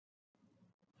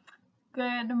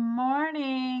Good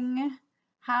morning.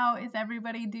 How is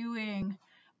everybody doing?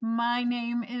 My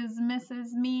name is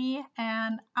Mrs. Me,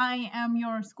 and I am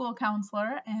your school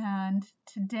counselor. And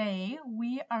today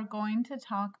we are going to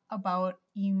talk about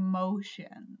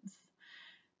emotions.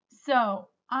 So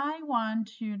I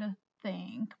want you to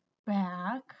think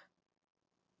back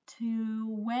to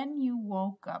when you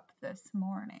woke up this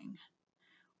morning.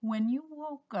 When you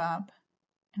woke up,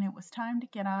 and it was time to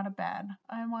get out of bed,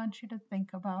 I want you to think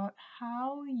about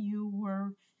how you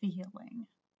were feeling.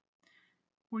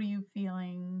 Were you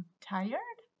feeling tired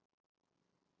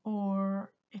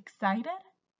or excited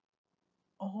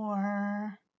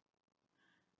or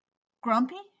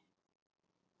grumpy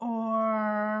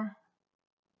or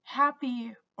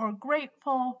happy or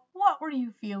grateful? What were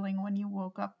you feeling when you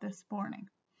woke up this morning?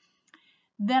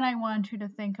 Then I want you to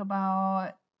think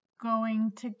about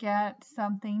going to get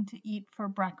something to eat for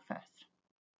breakfast.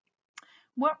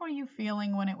 What were you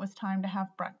feeling when it was time to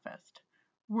have breakfast?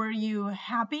 Were you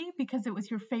happy because it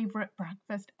was your favorite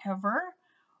breakfast ever?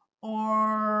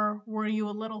 Or were you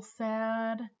a little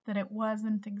sad that it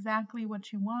wasn't exactly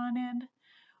what you wanted?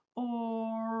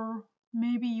 Or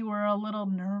maybe you were a little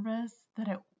nervous that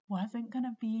it wasn't going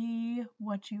to be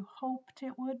what you hoped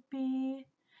it would be?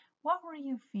 What were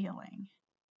you feeling?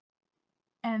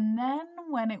 And then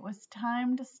when it was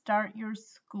time to start your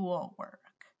schoolwork,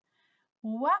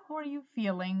 what were you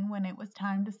feeling when it was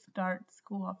time to start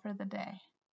school for the day?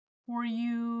 Were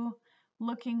you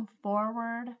looking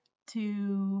forward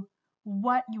to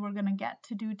what you were going to get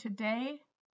to do today?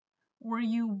 Were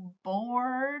you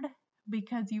bored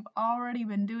because you've already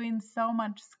been doing so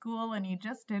much school and you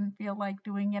just didn't feel like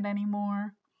doing it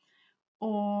anymore?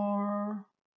 Or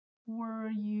were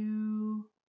you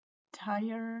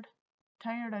tired,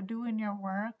 tired of doing your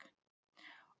work?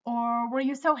 Or were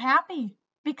you so happy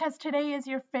because today is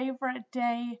your favorite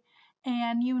day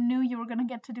and you knew you were going to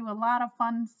get to do a lot of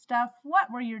fun stuff?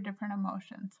 What were your different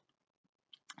emotions?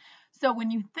 So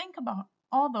when you think about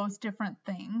all those different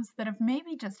things that have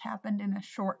maybe just happened in a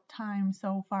short time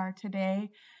so far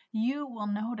today, you will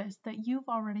notice that you've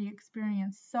already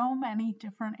experienced so many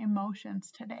different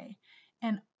emotions today.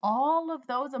 And all of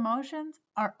those emotions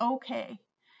are okay.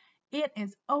 It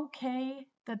is okay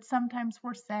that sometimes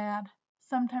we're sad,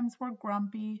 sometimes we're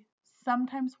grumpy,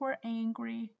 sometimes we're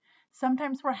angry,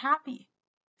 sometimes we're happy,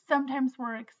 sometimes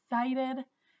we're excited,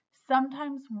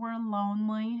 sometimes we're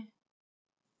lonely,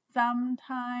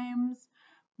 sometimes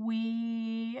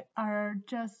we are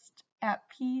just at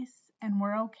peace and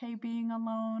we're okay being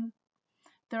alone.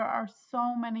 There are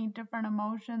so many different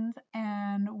emotions,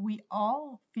 and we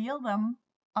all feel them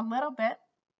a little bit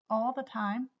all the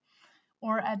time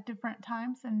or at different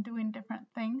times and doing different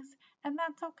things. And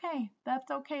that's okay. That's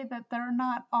okay that they're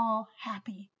not all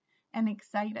happy and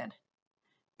excited,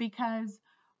 because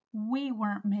we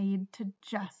weren't made to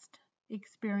just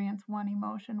experience one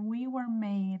emotion. We were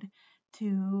made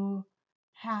to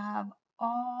have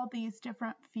all these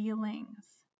different feelings.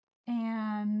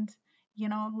 And,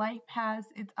 life has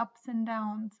its ups and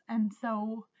downs. And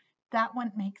so that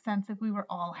wouldn't make sense if we were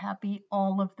all happy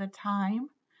all of the time.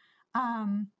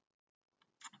 Um,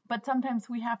 but sometimes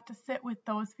we have to sit with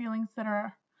those feelings that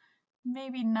are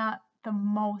maybe not the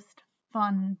most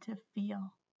fun to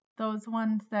feel. Those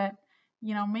ones that,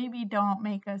 maybe don't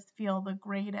make us feel the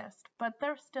greatest, but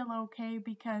they're still okay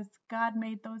because God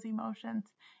made those emotions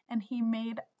and He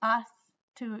made us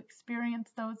to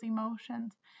experience those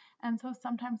emotions. And so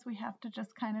sometimes we have to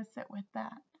just kind of sit with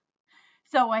that.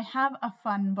 So I have a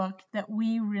fun book that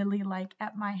we really like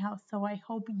at my house, so I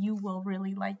hope you will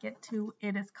really like it too.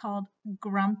 It is called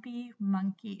Grumpy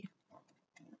Monkey.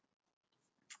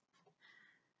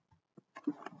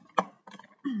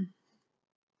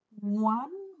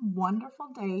 One wonderful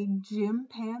day,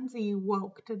 Chimpanzee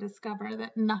woke to discover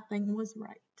that nothing was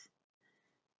right.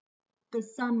 The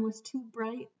sun was too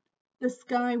bright, the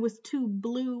sky was too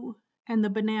blue, and the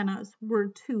bananas were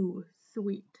too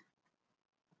sweet.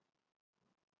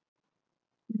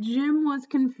 Jim was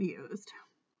confused.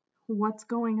 What's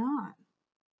going on?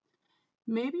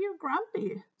 Maybe you're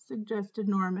grumpy, suggested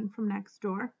Norman from next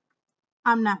door.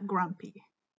 I'm not grumpy,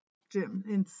 Jim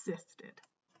insisted.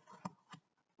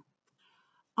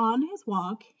 On his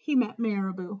walk, he met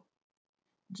Marabou.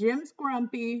 Jim's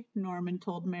grumpy, Norman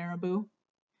told Marabou.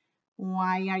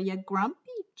 Why are you grumpy,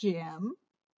 Jim?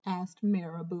 Asked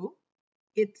Marabou.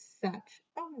 It's such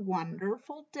a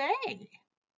wonderful day.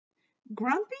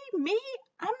 Grumpy? Me?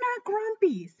 I'm not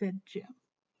grumpy, said Jim.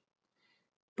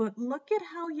 But look at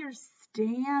how you're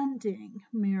standing,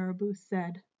 Marabou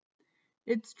said.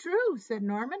 It's true, said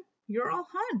Norman. You're all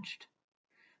hunched.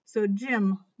 So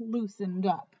Jim loosened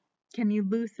up. Can you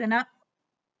loosen up?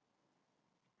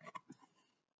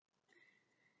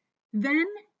 Then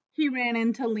he ran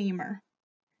into Lemur.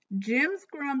 Jim's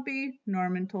grumpy,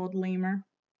 Norman told Lemur.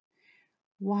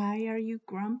 Why are you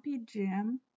grumpy,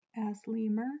 Jim? Asked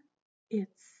Lemur.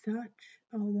 It's such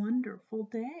a wonderful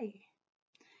day.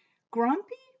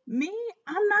 Grumpy? Me?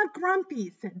 I'm not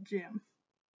grumpy, said Jim.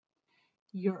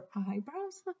 Your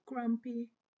eyebrows look grumpy,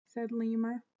 said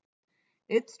Lemur.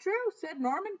 It's true, said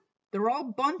Norman. They're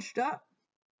all bunched up.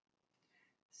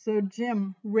 So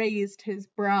Jim raised his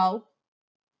brow.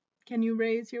 Can you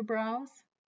raise your brows?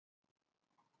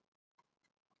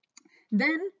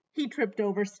 Then he tripped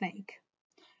over Snake.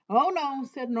 Oh no,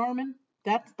 said Norman.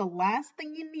 That's the last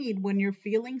thing you need when you're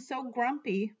feeling so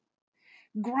grumpy.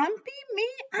 Grumpy? Me?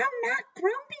 I'm not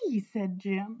grumpy, said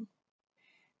Jim.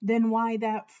 Then why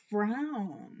that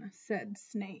frown? Said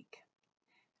Snake.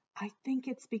 I think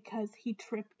it's because he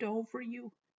tripped over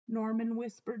you, Norman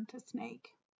whispered to Snake.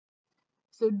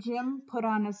 So Jim put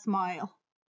on a smile.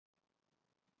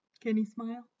 Can he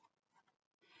smile?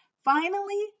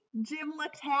 Finally, Jim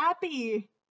looked happy.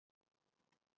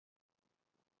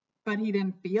 But he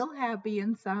didn't feel happy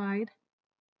inside.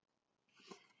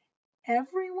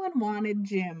 Everyone wanted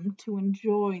Jim to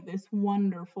enjoy this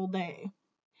wonderful day.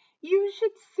 You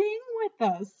should sing with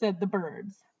us, said the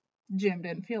birds. Jim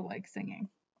didn't feel like singing.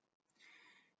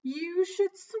 You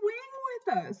should swing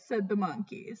with us, said the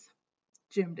monkeys.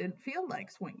 Jim didn't feel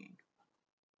like swinging.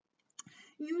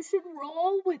 You should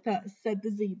roll with us, said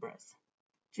the zebras.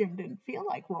 Jim didn't feel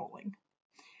like rolling.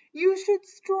 You should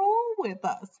stroll with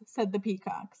us, said the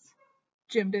peacocks.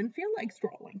 Jim didn't feel like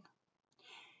strolling.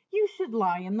 You should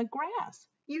lie in the grass.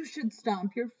 You should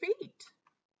stomp your feet.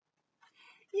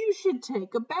 You should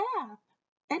take a bath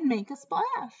and make a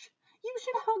splash. You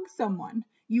should hug someone.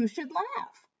 You should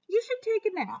laugh. You should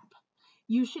take a nap.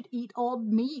 You should eat old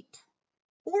meat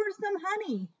or some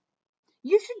honey.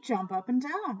 You should jump up and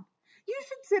down. You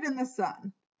should sit in the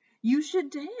sun. You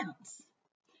should dance.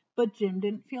 But Jim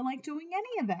didn't feel like doing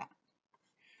any of that.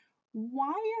 Why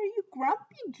are you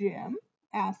grumpy, Jim?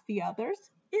 Asked the others.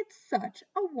 It's such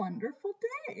a wonderful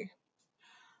day.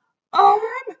 I'm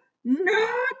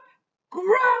not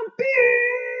grumpy,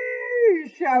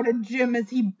 shouted Jim as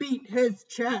he beat his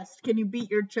chest. Can you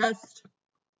beat your chest?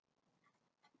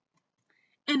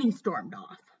 And he stormed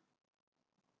off.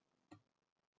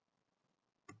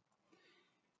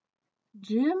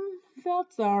 Jim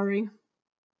felt sorry,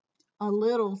 a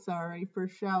little sorry for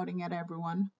shouting at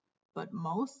everyone, but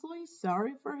mostly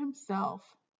sorry for himself.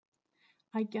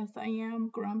 I guess I am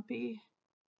grumpy,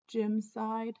 Jim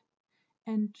sighed.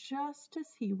 And just as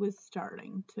he was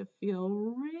starting to feel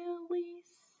really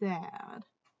sad,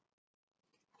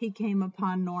 he came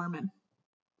upon Norman.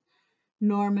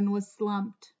 Norman was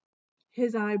slumped.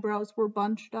 His eyebrows were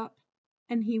bunched up,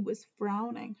 and he was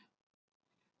frowning.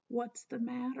 What's the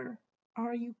matter?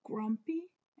 Are you grumpy?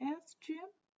 Asked Jim.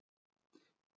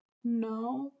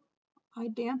 No, I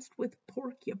danced with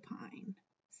Porcupine,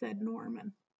 said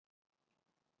Norman.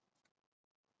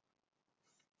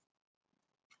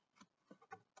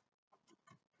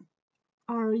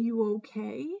 Are you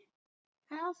okay?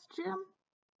 Asked Jim.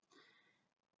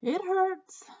 It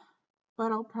hurts,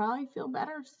 but I'll probably feel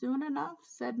better soon enough,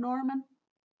 said Norman.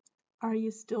 Are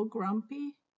you still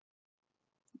grumpy?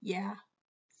 Yeah,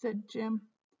 said Jim,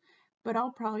 but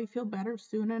I'll probably feel better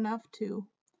soon enough too.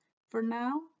 For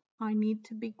now, I need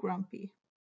to be grumpy.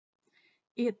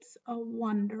 It's a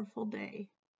wonderful day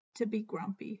to be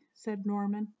grumpy, said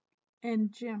Norman,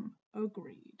 and Jim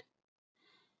agreed.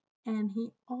 And he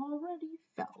already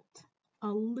felt a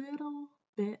little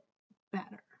bit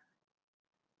better.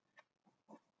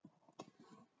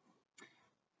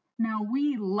 Now,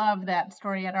 we love that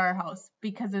story at our house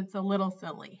because it's a little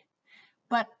silly,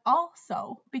 but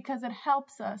also because it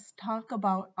helps us talk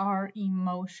about our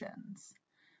emotions.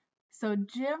 So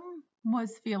Jim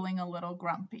was feeling a little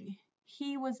grumpy.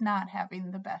 He was not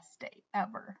having the best day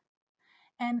ever.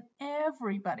 And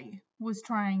everybody was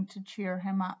trying to cheer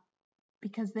him up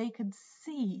because they could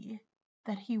see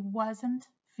that he wasn't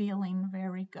feeling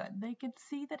very good. They could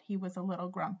see that he was a little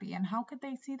grumpy. And how could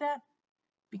they see that?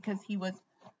 Because he was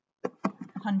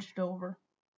hunched over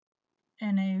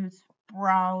and his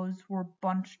brows were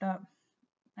bunched up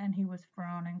and he was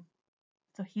frowning.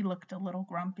 So he looked a little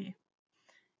grumpy.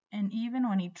 And even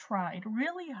when he tried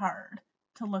really hard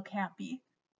to look happy,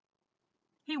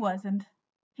 he wasn't.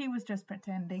 He was just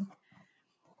pretending.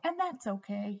 And that's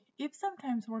okay if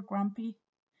sometimes we're grumpy.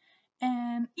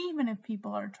 And even if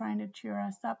people are trying to cheer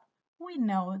us up, we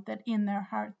know that in their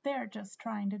heart they're just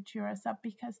trying to cheer us up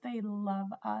because they love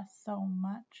us so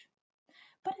much.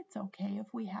 But it's okay if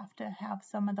we have to have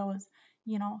some of those,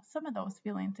 some of those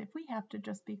feelings. If we have to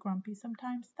just be grumpy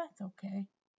sometimes, that's okay.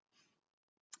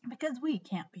 because we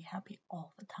can't be happy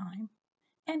all the time.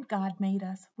 And God made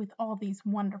us with all these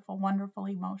wonderful, wonderful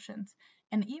emotions.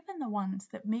 And even the ones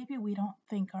that maybe we don't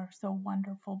think are so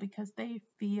wonderful because they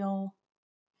feel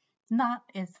not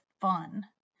as fun,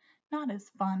 not as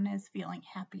fun as feeling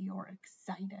happy or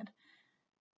excited.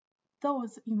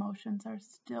 Those emotions are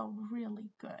still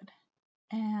really good.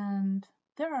 And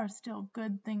there are still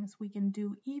good things we can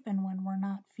do even when we're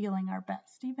not feeling our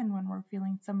best, even when we're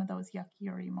feeling some of those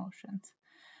yuckier emotions.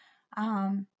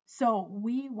 So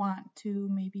we want to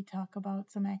maybe talk about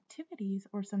some activities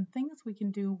or some things we can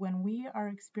do when we are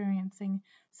experiencing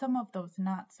some of those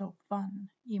not so fun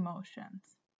emotions.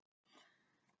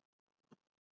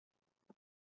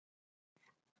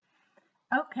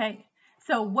 Okay,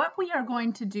 so what we are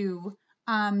going to do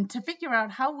to figure out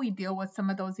how we deal with some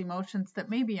of those emotions that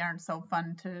maybe aren't so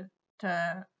fun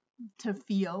to to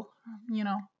feel, you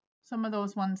know, some of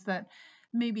those ones that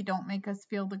maybe don't make us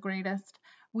feel the greatest,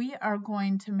 we are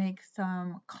going to make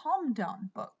some calm down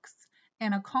books.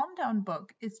 And a calm down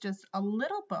book is just a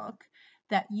little book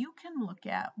that you can look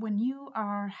at when you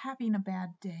are having a bad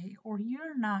day or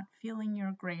you're not feeling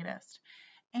your greatest.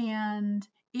 And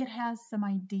it has some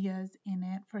ideas in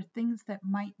it for things that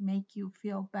might make you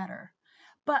feel better.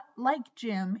 But like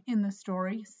Jim in the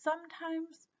story,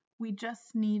 sometimes we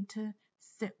just need to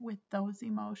sit with those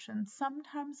emotions.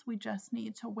 Sometimes we just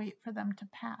need to wait for them to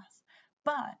pass.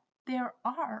 But there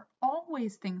are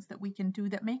always things that we can do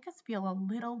that make us feel a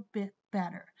little bit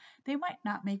better. They might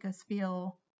not make us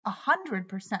feel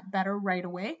 100% better right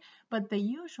away, but they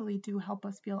usually do help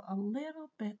us feel a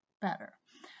little bit better.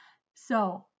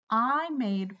 So I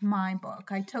made my book.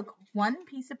 I took one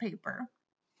piece of paper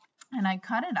and I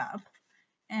cut it up,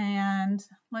 and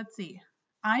let's see,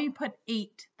 I put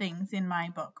 8 things in my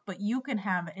book, but you can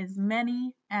have as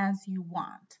many as you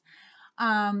want.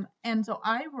 And so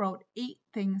I wrote 8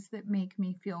 things that make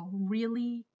me feel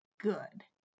really good.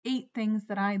 8 things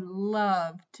that I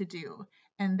love to do,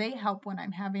 and they help when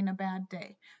I'm having a bad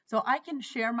day. So I can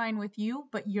share mine with you,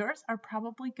 but yours are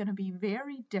probably going to be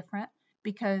very different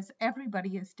because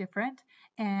everybody is different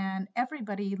and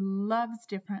everybody loves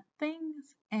different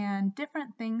things, and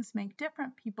different things make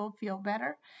different people feel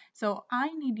better. So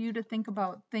I need you to think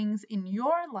about things in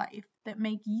your life that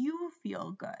make you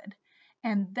feel good.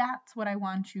 And that's what I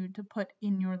want you to put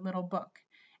in your little book.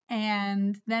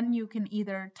 And then you can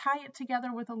either tie it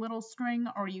together with a little string,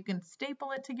 or you can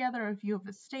staple it together if you have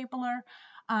a stapler,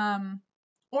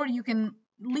 or you can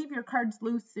leave your cards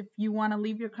loose if you want to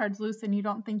leave your cards loose and you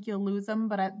don't think you'll lose them.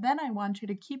 But then I want you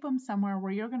to keep them somewhere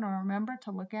where you're going to remember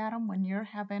to look at them when you're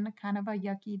having a kind of a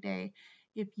yucky day.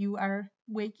 If you are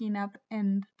waking up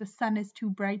and the sun is too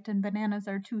bright and bananas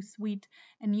are too sweet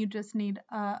and you just need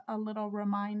a little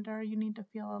reminder, you need to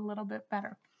feel a little bit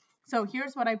better. So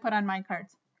here's what I put on my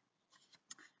cards.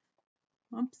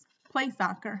 Oops. Play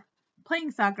soccer. Playing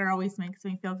soccer always makes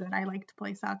me feel good. I like to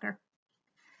play soccer.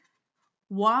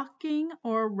 Walking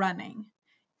or running.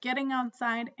 Getting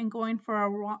outside and going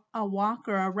for a walk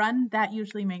or a run, that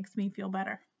usually makes me feel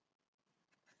better.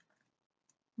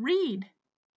 Read.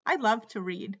 I love to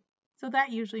read, so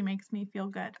that usually makes me feel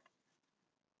good.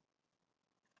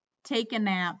 Take a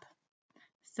nap.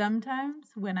 Sometimes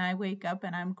when I wake up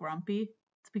and I'm grumpy,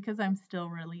 it's because I'm still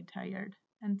really tired.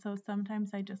 And so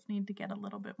sometimes I just need to get a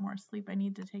little bit more sleep. I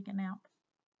need to take a nap.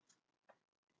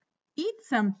 Eat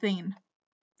something.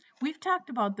 We've talked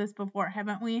about this before,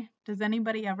 haven't we? Does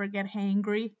anybody ever get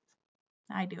hangry?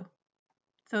 I do.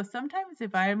 So sometimes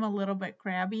if I'm a little bit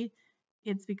crabby,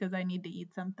 it's because I need to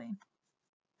eat something.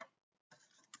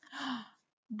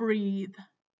 Breathe.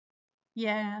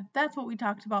 Yeah, that's what we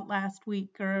talked about last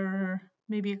week or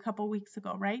maybe a couple weeks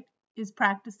ago, right? Is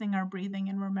practicing our breathing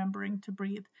and remembering to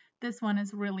breathe. This one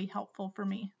is really helpful for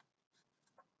me.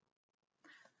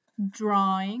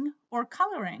 Drawing or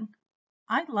coloring.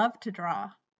 I love to draw,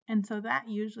 and so that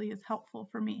usually is helpful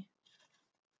for me.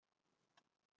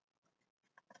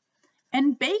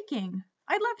 And baking.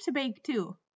 I love to bake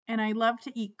too, and I love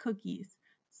to eat cookies.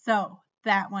 So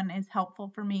that one is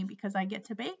helpful for me because I get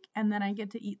to bake and then I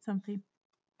get to eat something.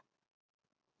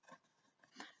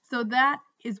 So that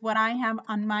is what I have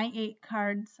on my 8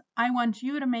 cards. I want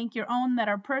you to make your own that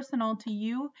are personal to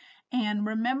you, and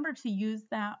remember to use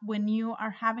that when you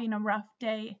are having a rough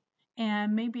day,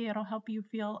 and maybe it'll help you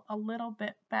feel a little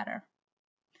bit better.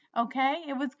 Okay,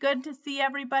 it was good to see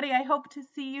everybody. I hope to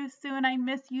see you soon. I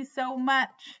miss you so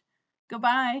much.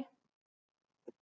 Goodbye.